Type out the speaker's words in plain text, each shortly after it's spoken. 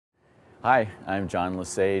Hi, I'm Jon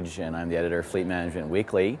Lesage, and I'm the editor of Fleet Management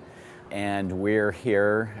Weekly. And we're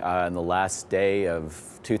here on the last day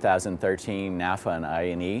of 2013 NAFA and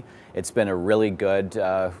I&E. It's been a really good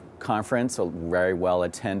conference, very well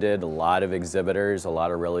attended, a lot of exhibitors, a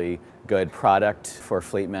lot of really good product for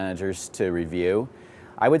fleet managers to review.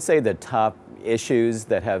 I would say the top issues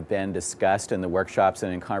that have been discussed in the workshops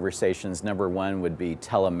and in conversations, number one would be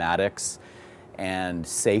telematics and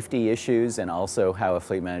safety issues, and also how a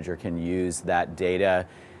fleet manager can use that data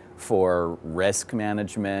for risk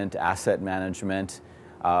management, asset management,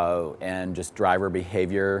 and just driver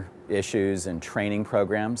behavior issues and training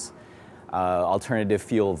programs. Alternative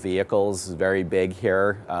fuel vehicles is very big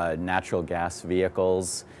here, natural gas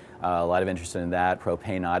vehicles, a lot of interest in that,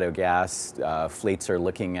 propane, auto gas. Fleets are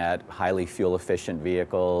looking at highly fuel efficient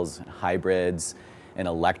vehicles, hybrids, and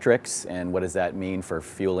electrics, and what does that mean for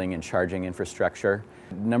fueling and charging infrastructure.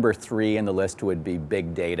 Number three in the list would be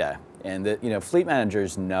big data. And fleet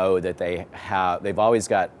managers know that they've always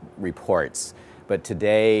got reports, but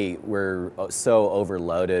today we're so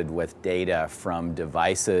overloaded with data from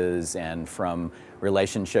devices and from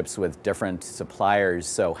relationships with different suppliers.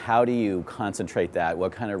 So how do you concentrate that?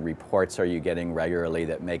 What kind of reports are you getting regularly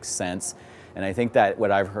that makes sense? And I think that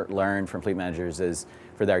what I've learned from fleet managers is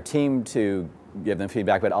for their team to give them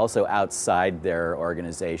feedback, but also outside their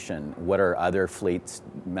organization. What are other fleet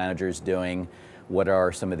managers doing? What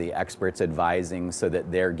are some of the experts advising so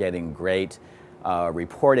that they're getting great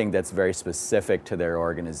reporting that's very specific to their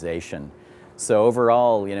organization? So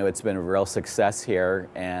overall, it's been a real success here,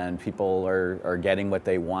 and people are getting what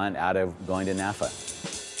they want out of going to NAFA.